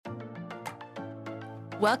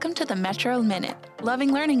Welcome to the Metro Minute,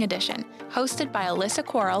 Loving Learning Edition, hosted by Alyssa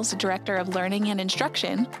Quarles, Director of Learning and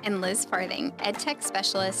Instruction, and Liz Farthing, EdTech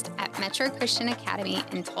Specialist at Metro Christian Academy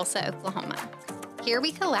in Tulsa, Oklahoma. Here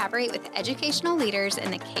we collaborate with educational leaders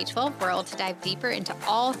in the K-12 world to dive deeper into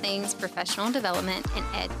all things professional development and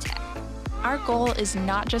EdTech. Our goal is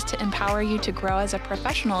not just to empower you to grow as a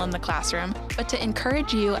professional in the classroom, but to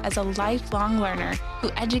encourage you as a lifelong learner who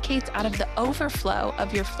educates out of the overflow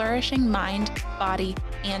of your flourishing mind, body,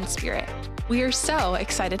 and spirit. We are so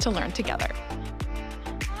excited to learn together.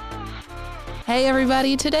 Hey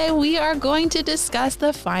everybody, today we are going to discuss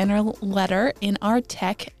the final letter in our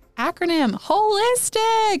tech acronym,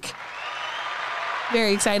 holistic.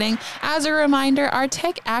 Very exciting. As a reminder, our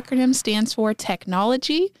tech acronym stands for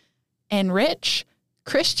technology, enrich,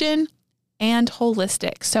 Christian, and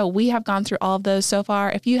holistic. So we have gone through all of those so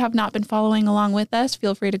far. If you have not been following along with us,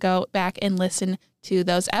 feel free to go back and listen to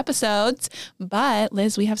those episodes. But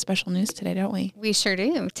Liz, we have special news today, don't we? We sure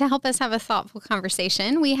do. To help us have a thoughtful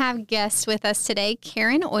conversation, we have guests with us today,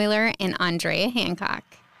 Karen Oyler and Andrea Hancock.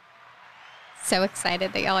 So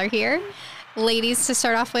excited that y'all are here. Ladies, to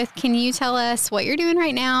start off with, can you tell us what you're doing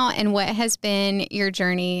right now and what has been your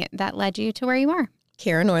journey that led you to where you are?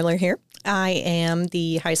 Karen Oyler here. I am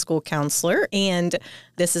the high school counselor, and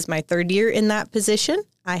this is my third year in that position.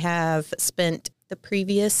 I have spent the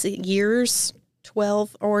previous years,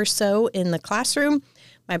 12 or so, in the classroom.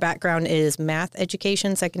 My background is math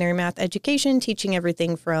education, secondary math education, teaching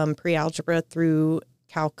everything from pre-algebra through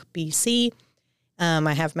Calc BC.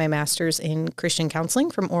 I have my master's in Christian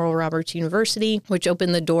counseling from Oral Roberts University, which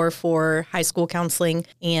opened the door for high school counseling.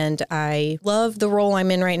 And I love the role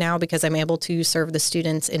I'm in right now because I'm able to serve the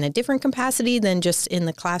students in a different capacity than just in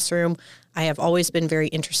the classroom. I have always been very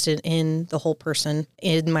interested in the whole person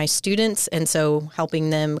in my students. And so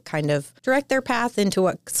helping them kind of direct their path into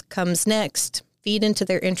what comes next, feed into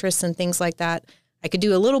their interests and things like that. I could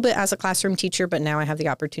do a little bit as a classroom teacher, but now I have the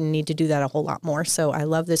opportunity to do that a whole lot more. So I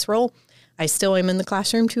love this role. I still am in the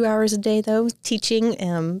classroom 2 hours a day, though,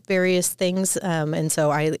 teaching various things. And so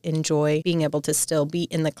I enjoy being able to still be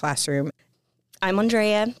in the classroom. I'm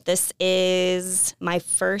Andrea. This is my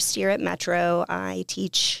first year at Metro. I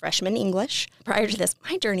teach freshman English. Prior to this,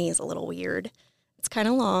 my journey is a little weird. It's kind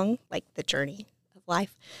of long, like the journey of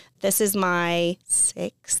life. This is my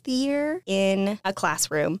 6th year in a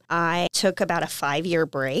classroom. I took about a 5-year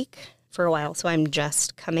break for a while, so I'm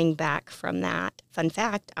just coming back from that. Fun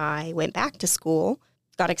fact, I went back to school,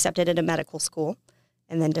 got accepted into medical school,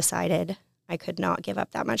 and then decided I could not give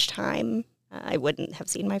up that much time. I wouldn't have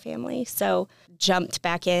seen my family, so jumped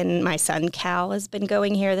back in. My son, Cal, has been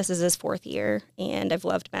going here. This is his 4th year, and I've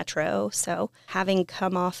loved Metro. So having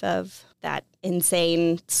come off of that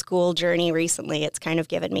insane school journey recently, it's kind of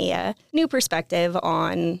given me a new perspective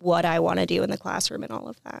on what I want to do in the classroom and all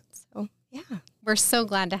of that. So, yeah. We're so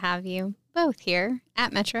glad to have you both here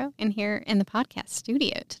at Metro and here in the podcast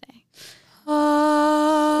studio today.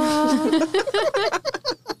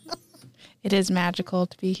 It is magical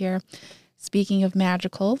to be here. Speaking of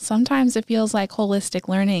magical, sometimes it feels like holistic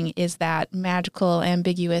learning is that magical,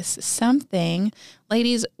 ambiguous something.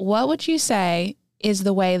 Ladies, what would you say is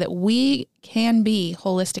the way that we can be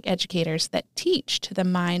holistic educators that teach to the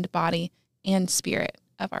mind, body, and spirit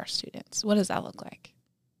of our students? What does that look like?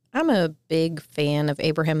 I'm a big fan of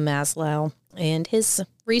Abraham Maslow and his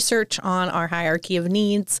research on our hierarchy of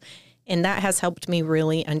needs. And that has helped me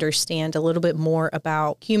really understand a little bit more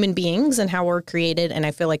about human beings and how we're created. And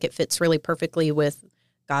I feel like it fits really perfectly with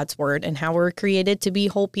God's word and how we're created to be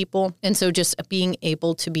whole people. And so just being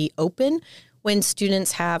able to be open when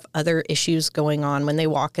students have other issues going on, when they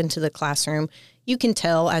walk into the classroom, you can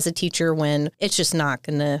tell as a teacher when it's just not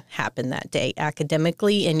going to happen that day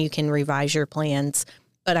academically, and you can revise your plans.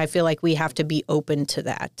 But I feel like we have to be open to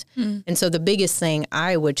that. And so the biggest thing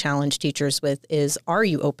I would challenge teachers with is, are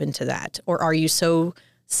you open to that? Or are you so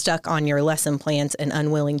stuck on your lesson plans and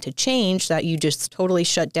unwilling to change that you just totally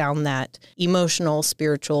shut down that emotional,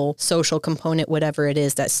 spiritual, social component, whatever it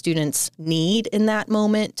is that students need in that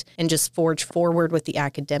moment, and just forge forward with the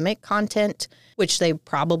academic content, which they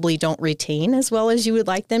probably don't retain as well as you would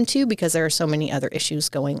like them to because there are so many other issues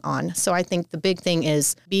going on. So I think the big thing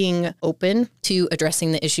is being open to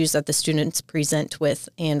addressing the issues that the students present with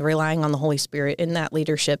and relying on the Holy Spirit in that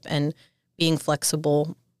leadership and being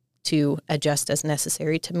flexible to adjust as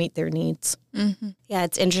necessary to meet their needs. Mm-hmm. Yeah,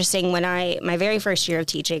 it's interesting. My very first year of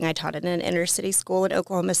teaching, I taught in an inner city school in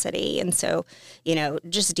Oklahoma City. And so,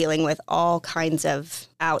 just dealing with all kinds of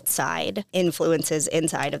outside influences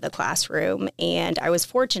inside of the classroom. And I was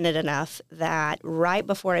fortunate enough that right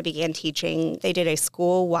before I began teaching, they did a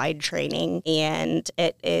school-wide training. And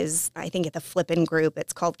it is, I think at the Flippin' group,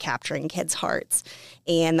 it's called Capturing Kids' Hearts.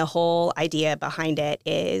 And the whole idea behind it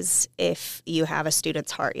is if you have a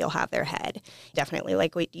student's heart, you'll have their head. Definitely,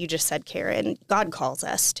 like what you just said, Karen, God calls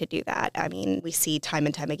us to do that. I mean, we see time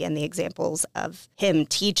and time again the examples of him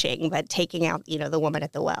teaching, but taking out, the woman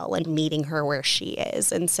at the well and meeting her where she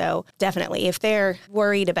is. And so definitely, if they're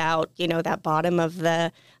worried about, that bottom of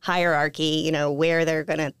the hierarchy, where they're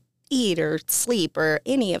going to eat or sleep or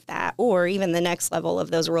any of that, or even the next level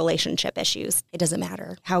of those relationship issues, it doesn't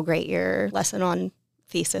matter how great your lesson on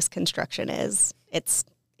thesis construction is. It's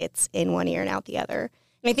in one ear and out the other.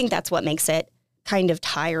 And I think that's what makes it kind of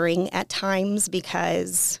tiring at times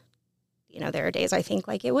because, there are days I think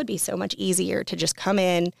like it would be so much easier to just come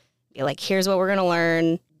in, be like, here's what we're going to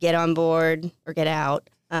learn, get on board or get out.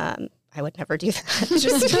 I would never do that.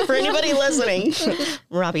 Just for anybody listening,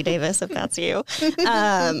 Robbie Davis, if that's you.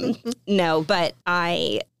 No, but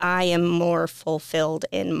I am more fulfilled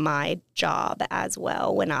in my job as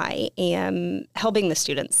well when I am helping the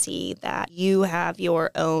students see that you have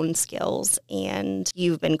your own skills and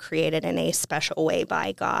you've been created in a special way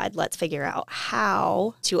by God. Let's figure out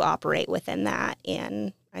how to operate within that.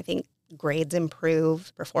 And I think grades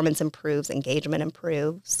improve, performance improves, engagement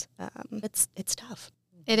improves. It's tough.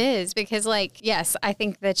 It is because, yes, I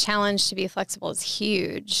think the challenge to be flexible is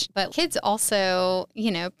huge, but kids also,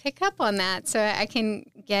 pick up on that. So I can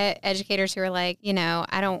get educators who are like,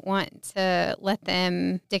 I don't want to let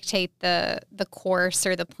them dictate the course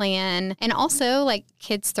or the plan. And also,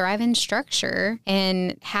 kids thrive in structure,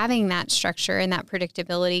 and having that structure and that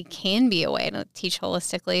predictability can be a way to teach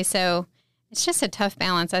holistically. So it's just a tough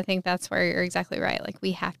balance. I think that's where you're exactly right.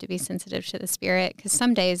 We have to be sensitive to the spirit because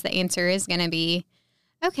some days the answer is going to be,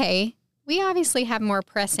 okay, we obviously have more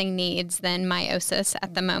pressing needs than meiosis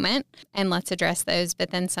at the moment, and let's address those.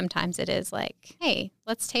 But then sometimes it is hey,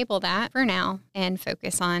 let's table that for now and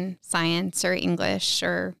focus on science or English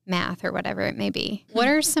or math or whatever it may be. What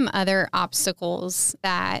are some other obstacles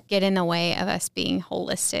that get in the way of us being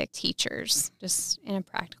holistic teachers, just in a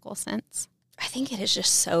practical sense? I think it is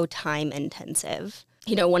just so time intensive.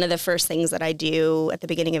 One of the first things that I do at the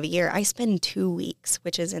beginning of a year, I spend 2 weeks,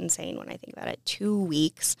 which is insane when I think about it, 2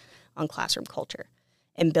 weeks on classroom culture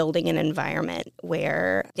and building an environment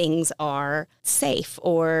where things are safe,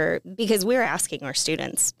 or because we're asking our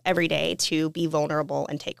students every day to be vulnerable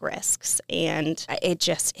and take risks. And it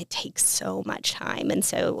takes so much time. And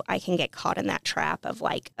so I can get caught in that trap of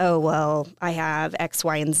oh, well, I have X,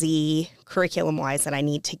 Y, and Z curriculum wise that I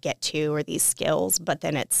need to get to, or these skills. But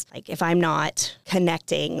then it's if I'm not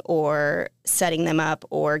connecting or setting them up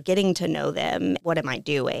or getting to know them, what am I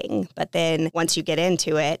doing? But then once you get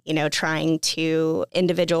into it, trying to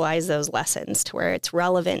individualize those lessons to where it's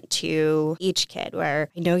relevant to each kid, where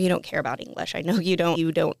I know you don't care about English. I know you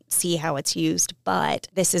don't see how it's used, but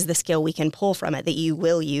this is the skill we can pull from it that you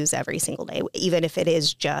will use every single day, even if it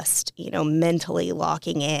is just, mentally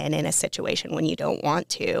locking in a situation when you don't want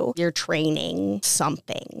to. You're training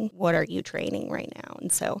something. What are you training right now?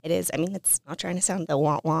 And so it is, it's not trying to sound the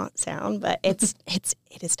want sound, but it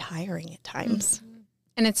is tiring at times. Mm-hmm.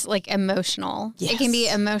 And it's emotional. Yes. It can be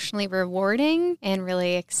emotionally rewarding and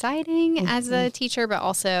really exciting as a teacher, but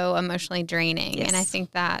also emotionally draining. Yes. And I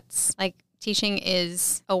think that's teaching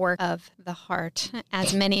is a work of the heart,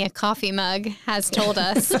 as many a coffee mug has told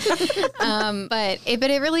us. But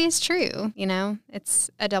it really is true. It's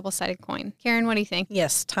a double-sided coin. Karen, what do you think?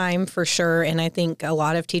 Yes, time for sure. And I think a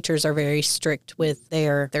lot of teachers are very strict with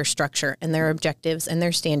their structure and their objectives and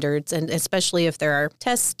their standards. And especially if there are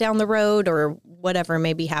tests down the road or whatever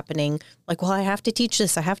may be happening, well, I have to teach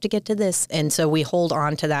this, I have to get to this. And so we hold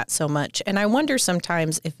on to that so much. And I wonder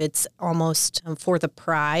sometimes if it's almost for the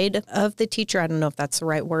pride of the teacher. I don't know if that's the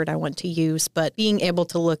right word I want to use, but being able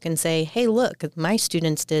to look and say, hey, look, my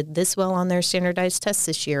students did this well on their standardized tests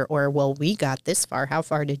this year, or, well, we got this far. How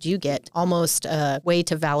far did you get? Almost a way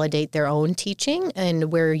to validate their own teaching,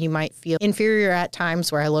 and where you might feel inferior at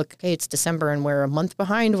times where I look, okay, it's December and we're a month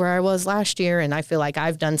behind where I was last year, and I feel like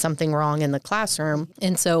I've done something wrong in the classroom.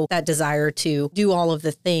 And so that desire to do all of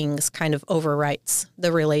the things kind of overwrites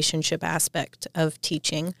the relationship aspect of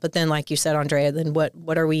teaching. But then, like you said, Andrea, then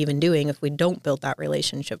what are we even doing if we don't build that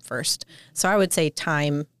relationship first? So I would say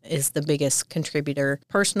time is the biggest contributor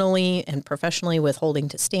personally and professionally with holding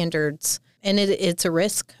to standards. And it's a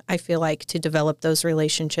risk, I feel like, to develop those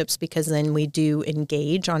relationships, because then we do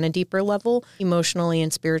engage on a deeper level emotionally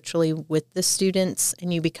and spiritually with the students,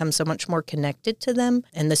 and you become so much more connected to them.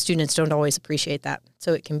 And the students don't always appreciate that.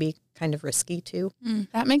 So it can be kind of risky too.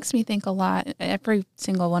 That makes me think a lot. Every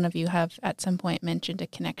single one of you have at some point mentioned a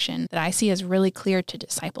connection that I see as really clear to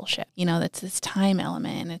discipleship. That's this time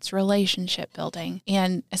element and it's relationship building.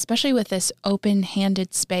 And especially with this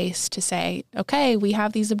open-handed space to say, okay, we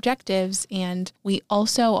have these objectives and we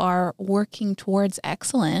also are working towards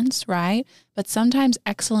excellence, right? But sometimes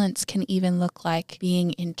excellence can even look like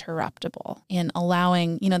being interruptible and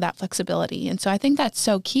allowing, that flexibility. And so I think that's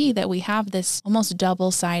so key that we have this almost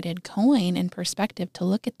double-sided coin in perspective to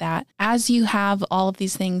look at that. As you have all of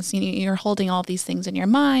these things, you're holding all of these things in your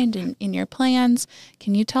mind and in your plans.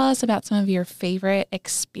 Can you tell us about some of your favorite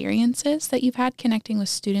experiences that you've had connecting with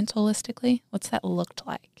students holistically? What's that looked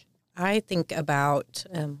like? I think about,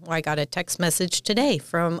 I got a text message today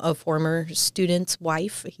from a former student's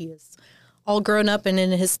wife. He is all grown up and in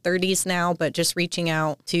his 30s now, but just reaching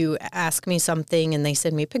out to ask me something, and they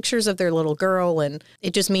send me pictures of their little girl, and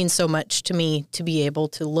it just means so much to me to be able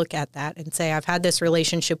to look at that and say, I've had this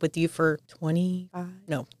relationship with you for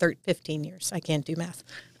 15 years. I can't do math.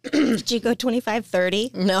 Did you go 25,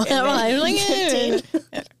 30? No, I'm like 15.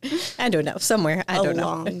 I don't know, somewhere. I don't know.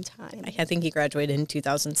 A long time. I think he graduated in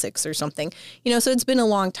 2006 or something. So it's been a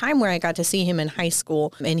long time where I got to see him in high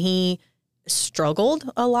school, and he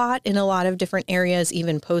struggled a lot in a lot of different areas.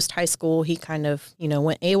 Even post high school, he kind of,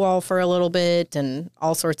 went AWOL for a little bit and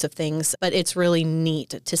all sorts of things. But it's really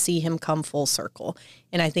neat to see him come full circle.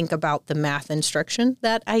 And I think about the math instruction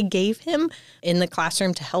that I gave him in the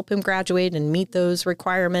classroom to help him graduate and meet those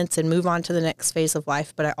requirements and move on to the next phase of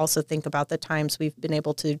life. But I also think about the times we've been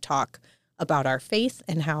able to talk about our faith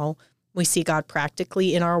and how we see God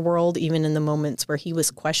practically in our world, even in the moments where he was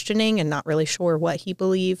questioning and not really sure what he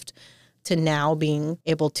believed, to now being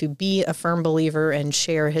able to be a firm believer and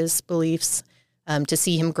share his beliefs, to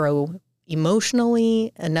see him grow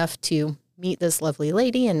emotionally enough to meet this lovely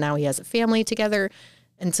lady, and now he has a family together.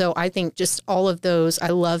 And so I think just all of those, I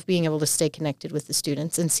love being able to stay connected with the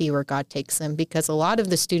students and see where God takes them, because a lot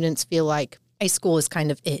of the students feel like high school is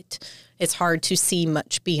kind of it. It's hard to see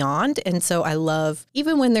much beyond. And so I love,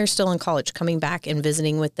 even when they're still in college, coming back and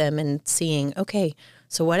visiting with them and seeing, okay,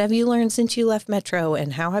 so what have you learned since you left Metro,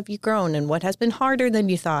 and how have you grown, and what has been harder than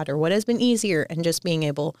you thought, or what has been easier, and just being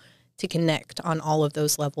able to connect on all of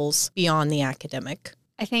those levels beyond the academic.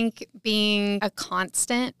 I think being a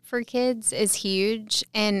constant for kids is huge,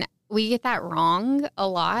 and we get that wrong a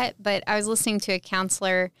lot. But I was listening to a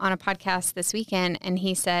counselor on a podcast this weekend, and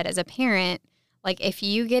he said, as a parent, like, if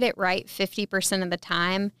you get it right 50% of the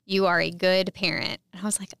time, you are a good parent. And I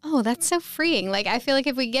was like, oh, that's so freeing. Like, I feel like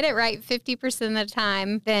if we get it right 50% of the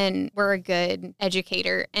time, then we're a good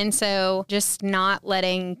educator. And so just not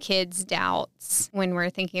letting kids' doubts when we're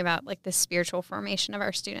thinking about like the spiritual formation of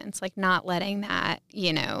our students, like not letting that,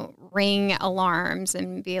 ring alarms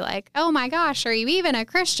and be like, oh my gosh, are you even a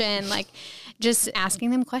Christian? Like, just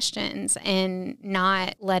asking them questions and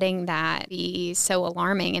not letting that be so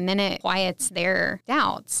alarming. And then it quiets their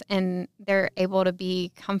doubts and they're able to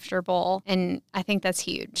be comfortable. And I think that's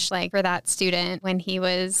huge. Like for that student, when he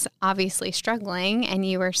was obviously struggling and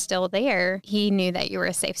you were still there, he knew that you were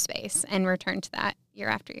a safe space and returned to that year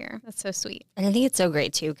after year. That's so sweet. And I think it's so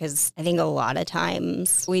great too, because I think a lot of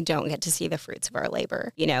times we don't get to see the fruits of our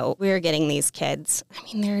labor. We're getting these kids,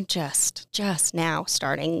 they're just now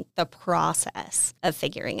starting the process of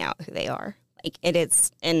figuring out who they are. Like it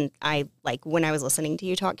is, and I like when I was listening to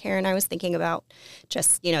you talk, Karen, I was thinking about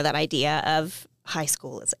just, that idea of high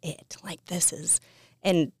school is it. Like this is,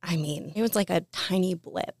 and it was like a tiny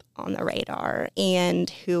blip on the radar. And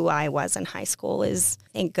who I was in high school is,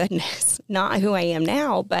 thank goodness, not who I am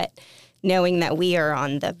now, but knowing that we are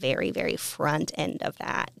on the very, very front end of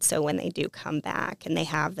that. So when they do come back and they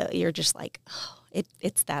have you're just like, oh,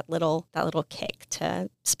 it's that little kick to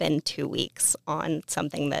spend 2 weeks on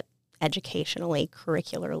something that educationally,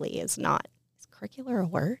 curricularly is not. Is curricular a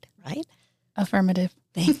word, right? Affirmative.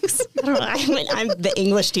 Thanks. I don't know. I'm the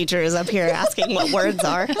English teacher is up here asking what words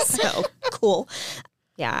are. So cool.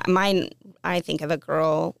 Yeah. Mine, I think of a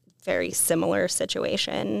girl, very similar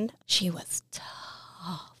situation. She was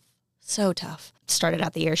tough. So tough. Started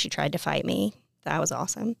out the year, she tried to fight me. That was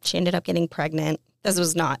awesome. She ended up getting pregnant. This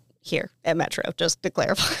was not here at Metro, just to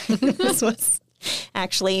clarify. This was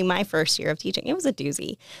actually my first year of teaching. It was a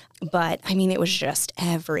doozy. But it was just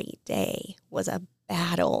every day was a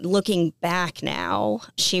battle. Looking back now,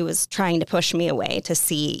 she was trying to push me away to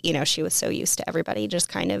see, she was so used to everybody just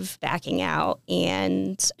kind of backing out.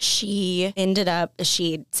 And she ended up,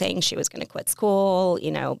 saying she was going to quit school,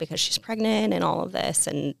 because she's pregnant and all of this.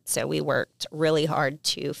 And so we worked really hard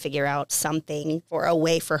to figure out something for a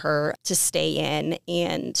way for her to stay in.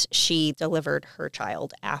 And she delivered her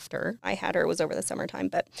child after I had her. It was over the summertime,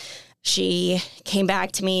 but she came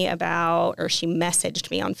back to me she messaged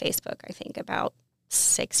me on Facebook, I think about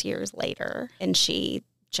 6 years later. And she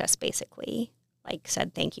just basically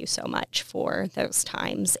said, thank you so much for those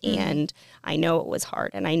times. Mm-hmm. And I know it was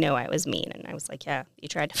hard and I know I was mean. And I was like, yeah, you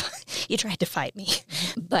tried to fight me.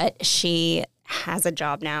 But she has a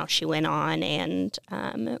job now. She went on and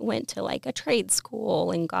went to a trade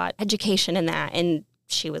school and got education in that. And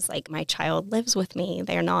she was like, my child lives with me.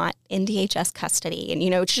 They're not in DHS custody. And,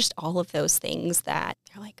 it's just all of those things that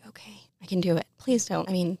they're like, okay, I can do it. Please don't.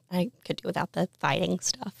 I mean, I could do without the fighting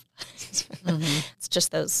stuff. Mm-hmm. It's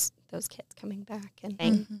just those kids coming back and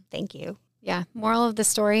saying, thank you. Yeah. Moral of the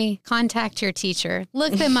story, contact your teacher.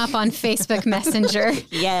 Look them up on Facebook Messenger.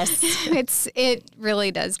 Yes. It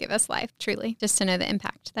really does give us life, truly, just to know the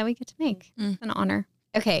impact that we get to make. It's an honor.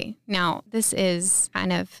 Okay, now this is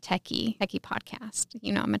kind of techie podcast.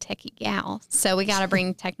 I'm a techie gal, so we got to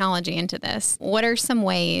bring technology into this. What are some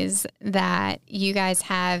ways that you guys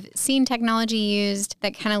have seen technology used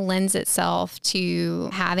that kind of lends itself to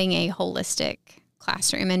having a holistic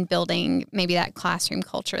classroom and building maybe that classroom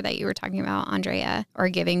culture that you were talking about, Andrea, or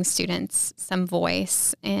giving students some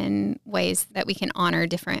voice in ways that we can honor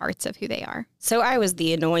different parts of who they are? So I was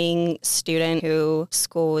the annoying student who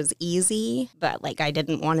school was easy, but I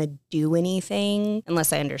didn't want to do anything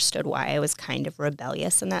unless I understood why. I was kind of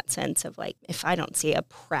rebellious in that sense of if I don't see a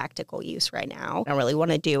practical use right now, I don't really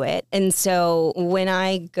want to do it. And so when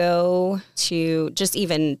I go to just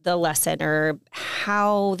even the lesson or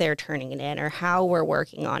how they're turning it in or how we're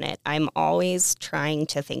working on it, I'm always trying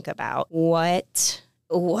to think about what's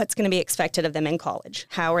going to be expected of them in college.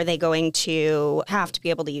 How are they going to have to be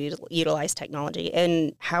able to utilize technology?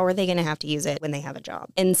 And how are they going to have to use it when they have a job?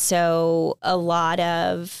 And so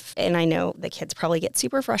and I know the kids probably get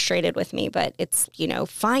super frustrated with me, but it's,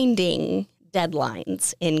 finding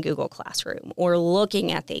deadlines in Google Classroom or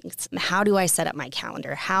looking at things. How do I set up my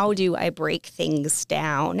calendar? How do I break things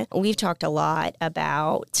down? We've talked a lot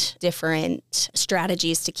about different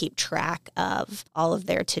strategies to keep track of all of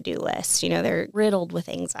their to-do lists. They're riddled with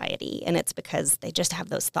anxiety, and it's because they just have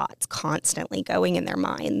those thoughts constantly going in their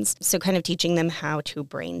minds. So kind of teaching them how to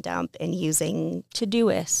brain dump and using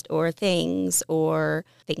Todoist or things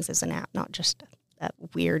as an app, not just that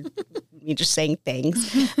weird, you just saying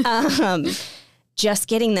things. Just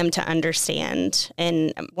getting them to understand.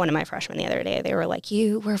 And one of my freshmen the other day, they were like,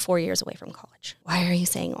 we're 4 years away from college. Why are you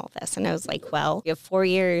saying all this? And I was like, well, you have 4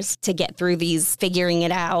 years to get through these, figuring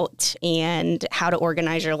it out and how to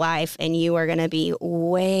organize your life. And you are going to be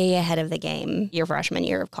way ahead of the game your freshman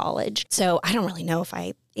year of college. So I don't really know if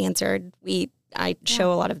I answered. I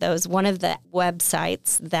show a lot of those. One of the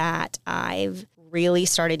websites that I've really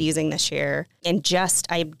started using this year, and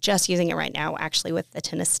I'm just using it right now actually with the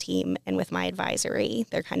tennis team and with my advisory.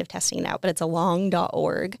 They're kind of testing it out, but it's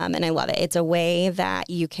along.org, and I love it. It's a way that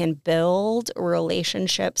you can build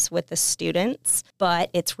relationships with the students, but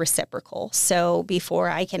it's reciprocal. So before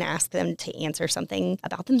I can ask them to answer something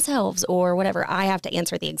about themselves or whatever, I have to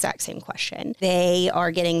answer the exact same question. They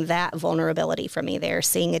are getting that vulnerability from me. They're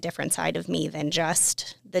seeing a different side of me than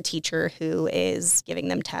just the teacher who is giving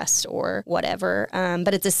them tests or whatever.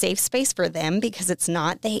 But it's a safe space for them because it's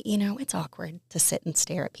not, it's awkward to sit and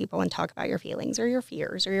stare at people and talk about your feelings or your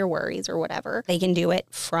fears or your worries or whatever. They can do it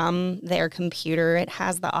from their computer. It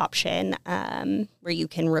has the option where you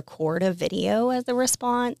can record a video as a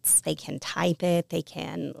response. They can type it. They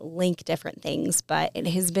can link different things. But it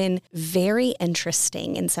has been very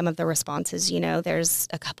interesting in some of the responses. There's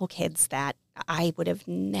a couple kids that I would have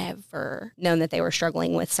never known that they were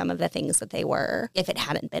struggling with some of the things that they were if it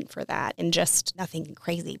hadn't been for that. And just nothing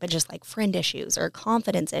crazy, but just friend issues or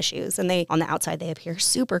confidence issues. And on the outside, they appear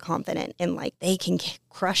super confident and they can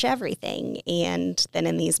crush everything. And then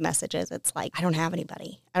in these messages, it's I don't have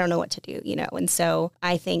anybody. I don't know what to do, And so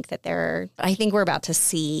I think we're about to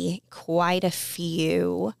see quite a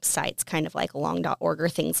few sites kind of along.org or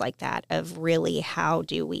things like that of really how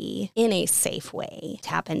do we, in a safe way,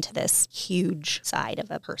 tap into this huge side of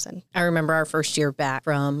a person. I remember our first year back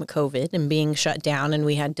from COVID and being shut down, and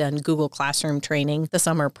we had done Google Classroom training the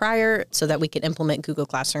summer prior so that we could implement Google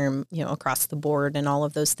Classroom, across the board and all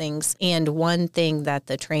of those things. And one thing that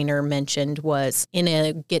that the trainer mentioned was in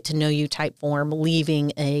a get to know you type form,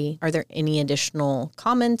 leaving are there any additional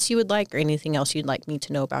comments you would like or anything else you'd like me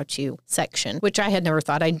to know about you section, which I had never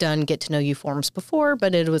thought. I'd done get to know you forms before,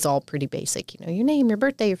 but it was all pretty basic, your name, your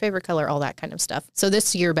birthday, your favorite color, all that kind of stuff. So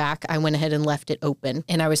this year back, I went ahead and left it open,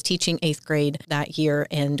 and I was teaching 8th grade that year.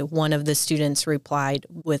 And one of the students replied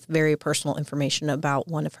with very personal information about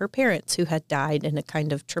one of her parents who had died in a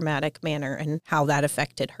kind of traumatic manner and how that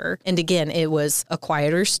affected her. And again, it was a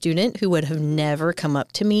quieter student who would have never come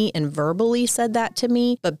up to me and verbally said that to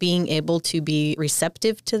me, but being able to be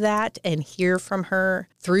receptive to that and hear from her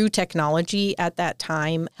through technology at that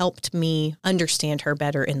time helped me understand her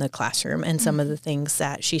better in the classroom and some of the things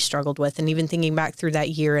that she struggled with. And even thinking back through that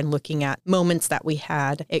year and looking at moments that we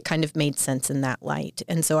had, it kind of made sense in that light.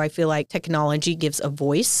 And so I feel like technology gives a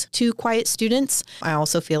voice to quiet students. I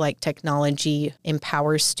also feel like technology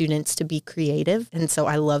empowers students to be creative. And so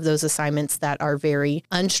I love those assignments that are very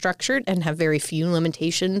unstructured and have very few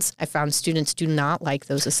limitations. I found students do not like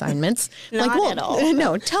those assignments. Not at all.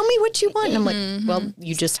 No, tell me what you want. And I'm like, well,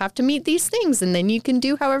 you just have to meet these things and then you can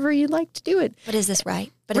do however you'd like to do it. But is this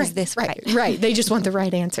right? But is this right? Right. They just want the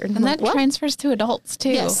right answer. And that transfers to adults too.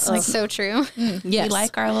 Yes. Like, so true. Yes. We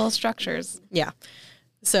like our little structures. Yeah.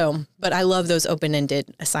 So, but I love those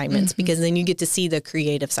open-ended assignments because then you get to see the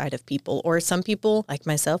creative side of people. Or some people, like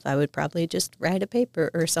myself, I would probably just write a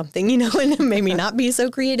paper or something, and maybe not be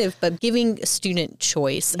so creative. But giving a student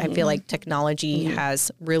choice, I feel like technology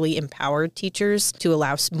has really empowered teachers to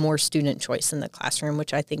allow more student choice in the classroom,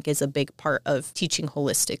 which I think is a big part of teaching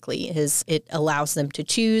holistically. Is it allows them to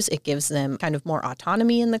choose. It gives them kind of more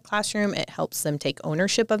autonomy in the classroom. It helps them take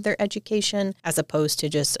ownership of their education as opposed to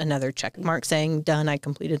just another check mark saying, done, I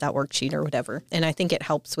completed that worksheet or whatever. And I think it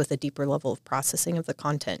helps with a deeper level of processing of the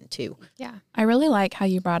content too. Yeah. I really like how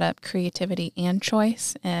you brought up creativity and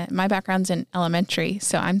choice. My background's in elementary,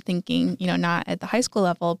 so I'm thinking, not at the high school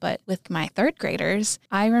level, but with my 3rd graders,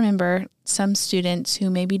 I remember some students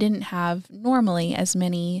who maybe didn't have normally as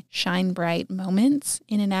many shine bright moments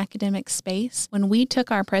in an academic space. When we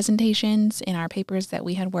took our presentations in our papers that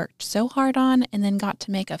we had worked so hard on and then got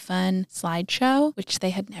to make a fun slideshow, which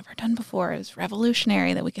they had never done before. It was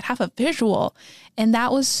revolutionary that we could have a visual. And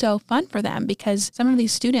that was so fun for them because some of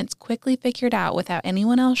these students quickly figured out without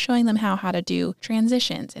anyone else showing them how to do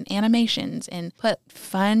transitions and animations and put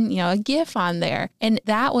fun, a GIF on there. And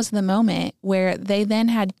that was the moment where they then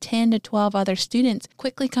had 10 to 12 other students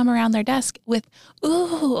quickly come around their desk with,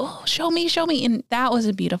 ooh, show me. And that was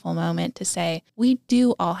a beautiful moment to say, we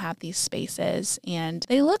do all have these spaces and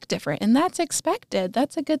they look different. And that's expected.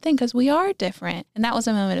 That's a good thing because we are different. And that was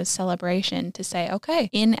a moment of celebration to say, okay,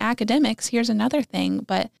 in academics, here's another thing,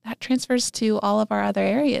 but that transfers to all of our other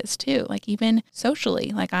areas too. Like even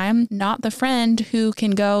socially, like I'm not the friend who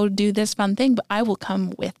can go do this fun thing, but I will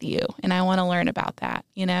come with you and I want to learn about that,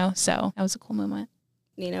 So that was a cool moment.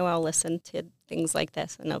 I'll listen to things like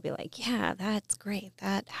this and they'll be like, yeah, that's great.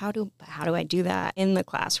 How do I do that in the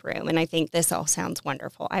classroom? And I think this all sounds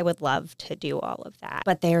wonderful. I would love to do all of that.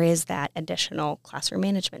 But there is that additional classroom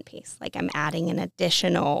management piece. Like I'm adding an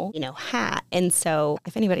additional, hat. And so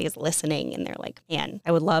if anybody is listening and they're like, man,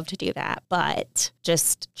 I would love to do that, but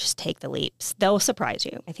just take the leaps. They'll surprise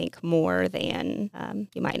you, I think, more than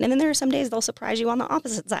you might. And then there are some days they'll surprise you on the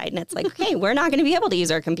opposite side. And it's like, okay, we're not going to be able to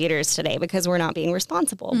use our computers today because we're not being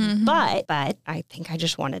responsible. But I think I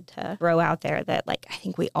just wanted to throw out there that I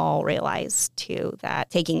think we all realize too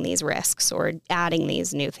that taking these risks or adding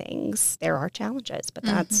these new things, there are challenges, but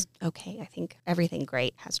that's okay. I think everything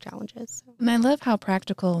great has challenges. So. And I love how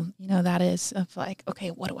practical, that is of okay,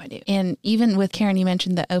 what do I do? And even with Karen, you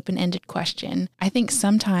mentioned the open-ended question. I think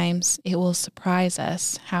sometimes it will surprise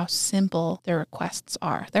us how simple the requests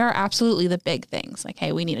are. There are absolutely the big things like,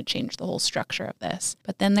 hey, we need to change the whole structure of this.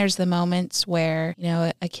 But then there's the moments where,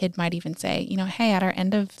 a kid might even say, hey, at our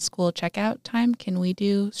end of school checkout time, can we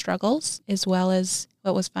do struggles as well as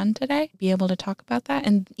what was fun today? Be able to talk about that.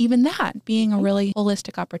 And even that being a really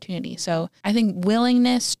holistic opportunity. So I think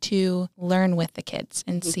willingness to learn with the kids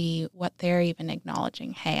and see what they're even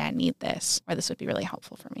acknowledging. Hey, I need this, or this would be really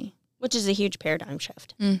helpful for me. Which is a huge paradigm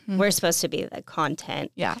shift. We're supposed to be the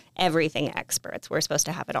content, everything experts. We're supposed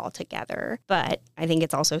to have it all together. But I think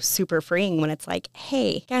it's also super freeing when it's like,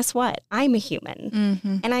 hey, guess what? I'm a human.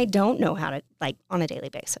 And I don't know how to, on a daily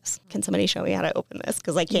basis. Can somebody show me how to open this?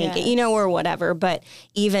 Because I can't get, or whatever. But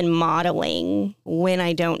even modeling when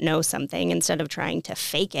I don't know something, instead of trying to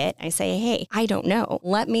fake it, I say, hey, I don't know.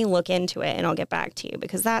 Let me look into it and I'll get back to you.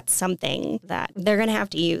 Because that's something that they're going to have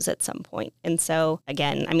to use at some point. And so,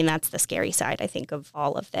 again, that's the scary side, I think, of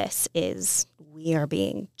all of this is we are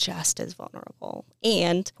being just as vulnerable.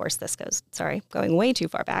 And of course, this goes, going way too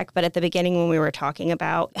far back. But at the beginning, when we were talking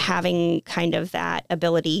about having kind of that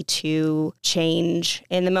ability to change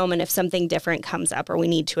in the moment if something different comes up or we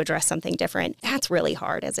need to address something different, that's really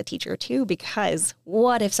hard as a teacher too, because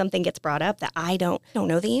what if something gets brought up that I don't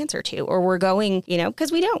know the answer to, or we're going,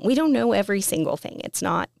 because we don't know every single thing. It's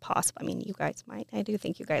not possible. I mean, you guys might. I do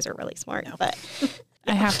think you guys are really smart, but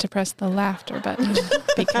I have to press the laughter button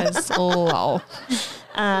because lol.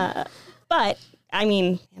 But I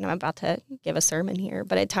mean, and I'm about to give a sermon here,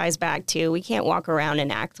 but it ties back to we can't walk around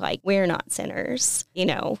and act like we're not sinners.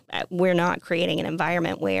 We're not creating an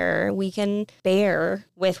environment where we can bear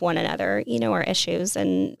with one another, our issues.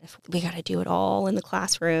 And if we got to do it all in the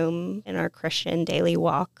classroom, in our Christian daily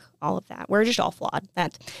walk, all of that. We're just all flawed.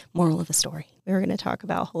 That's moral of the story. We were going to talk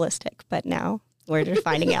about holistic, but now we're just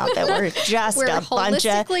finding out that we're just a bunch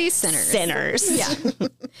of sinners. Yeah.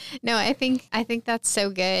 No, I think that's so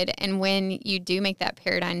good. And when you do make that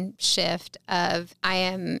paradigm shift of I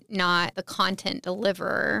am not the content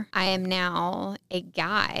deliverer, I am now a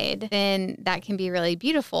guide, then that can be really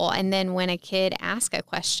beautiful. And then when a kid asks a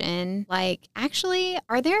question like, actually,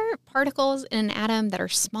 are there particles in an atom that are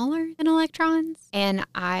smaller than electrons? And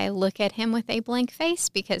I look at him with a blank face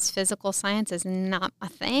because physical science is not a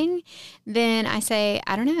thing, then I say,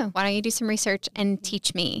 I don't know, why don't you do some research and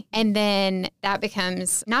teach me? And then that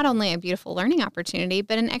becomes not only a beautiful learning opportunity,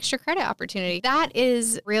 but an extra credit opportunity. That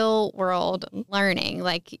is real world learning.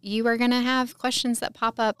 Like you are going to have questions that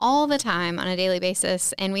pop up all the time on a daily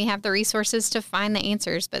basis, and we have the resources to find the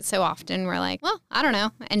answers. But so often we're like, well, I don't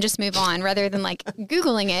know, and just move on rather than like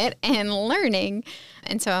Googling it and learning.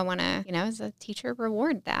 And so I want to, as a teacher,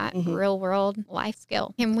 reward that real world life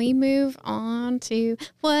skill. Can we move on to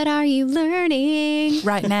what are you learning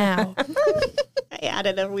right now? I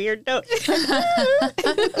added a weird note.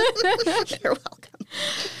 You're welcome.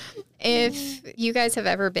 If you guys have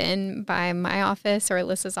ever been by my office or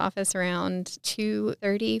Alyssa's office around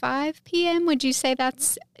 2:35 p.m., would you say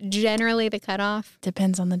that's generally the cutoff?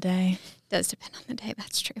 Depends on the day. Does depend on the day.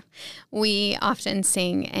 That's true. We often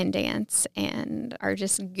sing and dance and are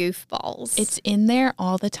just goofballs. It's in there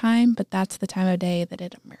all the time, but that's the time of day that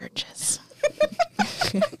it emerges.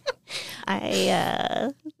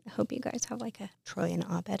 I hope you guys have like a Troy and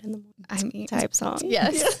Abed in the morning type song.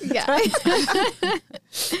 Yes. Yeah.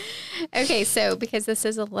 Okay, so because this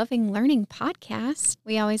is a loving learning podcast,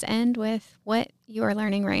 we always end with what you are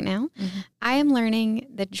learning right now. Mm-hmm. I am learning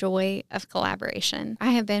the joy of collaboration.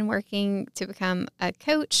 I have been working to become a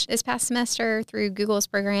coach this past semester through Google's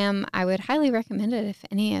program. I would highly recommend it if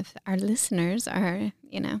any of our listeners are,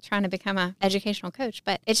 trying to become an educational coach.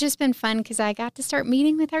 But it's just been fun because I got to start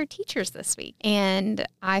meeting with our teachers this week. And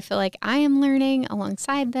I feel like I am learning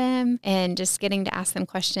alongside them and just getting to ask them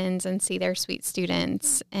questions and see their sweet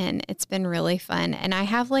students. And it's been really fun. And I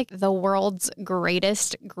have like the world's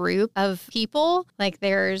greatest group of people. Like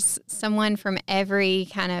there's someone from every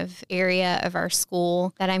kind of area of our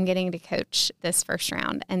school that I'm getting to coach this first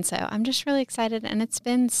round. And so I'm just really excited. And it's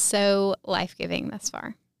been so life-giving thus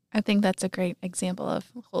far. I think that's a great example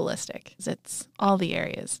of holistic. It's all the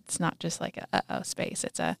areas. It's not just like a uh-oh space.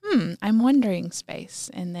 It's a I'm wondering space.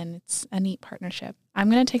 And then it's a neat partnership. I'm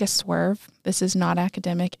going to take a swerve. This is not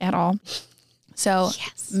academic at all. So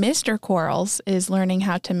yes. Mr. Quarles is learning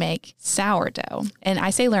how to make sourdough. And I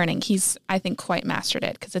say learning, he's, I think, quite mastered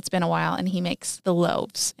it because it's been a while, and he makes the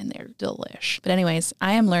loaves and they're delish. But anyways,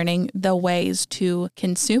 I am learning the ways to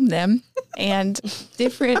consume them and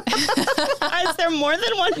different. Is there more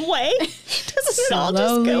than one way? Doesn't it all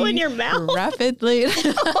just go in your mouth? Rapidly.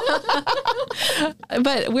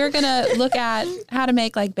 But we're going to look at how to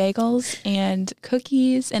make like bagels and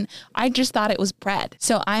cookies. And I just thought it was bread.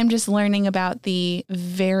 So I'm just learning about the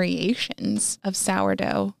variations of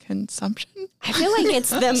sourdough consumption. I feel like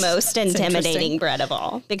it's the most intimidating bread of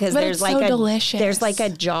all because there's like so delicious. There's like a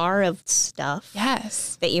jar of stuff.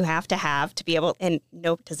 Yes. That you have to be able, and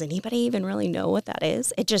no, does anybody even really know what that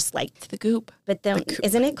is? It just like it's the goop. But then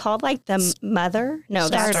isn't it called like the mother? No,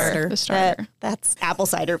 starter. The starter. That's apple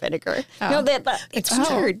cider vinegar. Oh. No, it's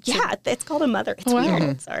weird. Yeah, it's called a mother. It's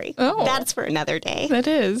weird. Sorry. Oh. That's for another day. That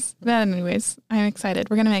is. But anyways, I'm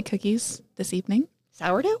excited. We're going to make cookies this evening.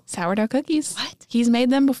 Sourdough? Sourdough cookies. What? He's made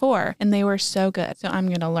them before, and they were so good. So I'm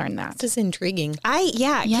going to learn that. This is intriguing.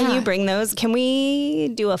 Yeah. Can you bring those? Can we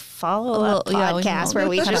do a follow-up podcast where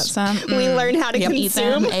we just we learn how to consume? Eat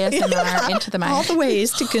them, ASMR, into the mic. All the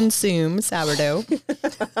ways to consume sourdough.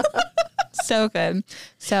 So good.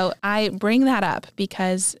 So I bring that up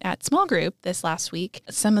because at small group this last week,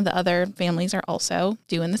 some of the other families are also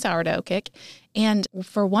doing the sourdough kick. And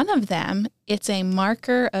for one of them, it's a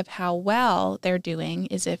marker of how well they're doing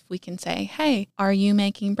is if we can say, hey, are you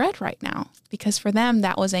making bread right now? Because for them,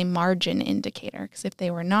 that was a margin indicator. Because if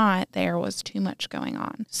they were not, there was too much going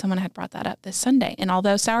on. Someone had brought that up this Sunday. And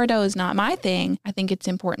although sourdough is not my thing, I think it's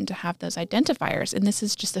important to have those identifiers. And this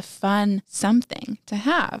is just a fun something to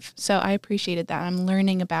have. So I appreciated that. I'm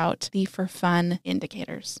learning about the for fun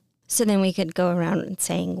indicators. So then we could go around and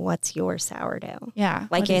saying, what's your sourdough? Yeah.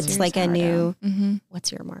 Like it's like a new,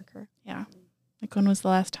 what's your marker? Yeah. Like when was the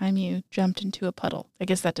last time you jumped into a puddle? I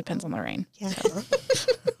guess that depends on the rain. Yeah. So.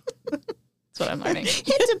 That's what I'm learning.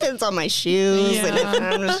 It depends on my shoes. Yeah. And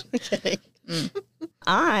I'm just kidding.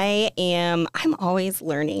 I'm always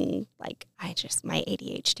learning, my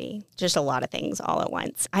ADHD, just a lot of things all at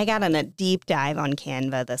once. I got on a deep dive on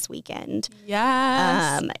Canva this weekend.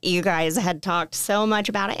 Yes. You guys had talked so much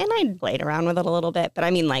about it, and I played around with it a little bit. But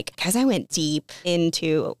I mean, because I went deep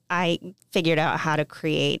into, I figured out how to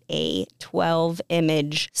create a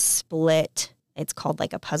 12-image split. It's called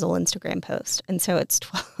like a puzzle Instagram post. And so it's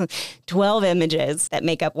 12 images that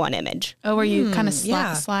make up one image. Oh, where you kind of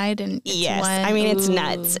slide and it's yes. one. I mean, it's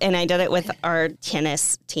nuts. And I did it with our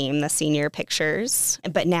tennis team, the senior pictures.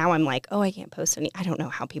 But now I'm like, I can't post any. I don't know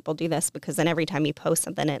how people do this because then every time you post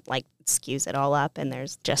something, it skews it all up and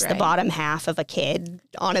there's just the bottom half of a kid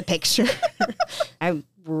on a picture. I'm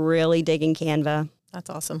really digging Canva. That's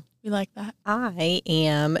awesome. We like that. I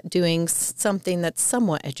am doing something that's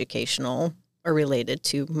somewhat educational or related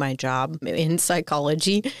to my job in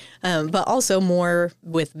psychology, but also more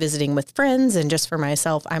with visiting with friends and just for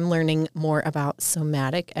myself. I'm learning more about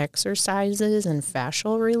somatic exercises and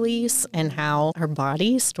fascial release and how our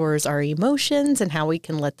body stores our emotions and how we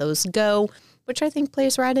can let those go, which I think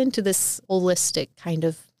plays right into this holistic kind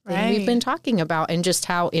of thing we've been talking about and just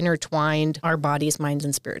how intertwined our bodies, minds,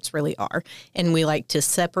 and spirits really are. And we like to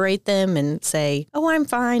separate them and say, I'm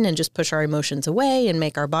fine, and just push our emotions away and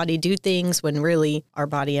make our body do things when really our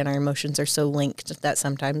body and our emotions are so linked that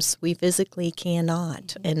sometimes we physically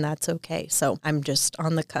cannot, and that's okay. So I'm just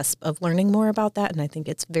on the cusp of learning more about that, and I think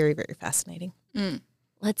it's very, very fascinating.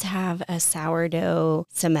 Let's have a sourdough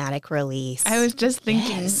somatic release. I was just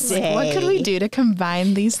thinking, what could we do to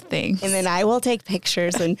combine these things? And then I will take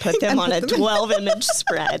pictures and put them on a 12-image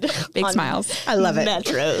spread. Big smiles. I love it.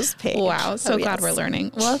 Metro's page. Wow. So glad we're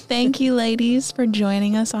learning. Well, thank you, ladies, for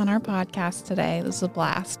joining us on our podcast today. This was a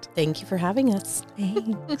blast. Thank you for having us.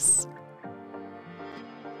 Thanks.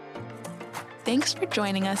 Thanks for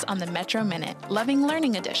joining us on the Metro Minute Loving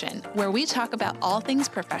Learning Edition, where we talk about all things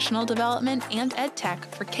professional development and ed tech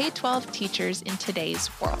for K-12 teachers in today's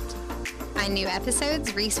world. Find new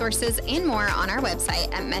episodes, resources, and more on our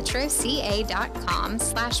website at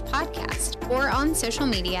metroca.com/podcast or on social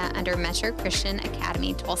media under Metro Christian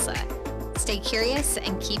Academy Tulsa. Stay curious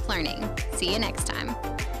and keep learning. See you next time.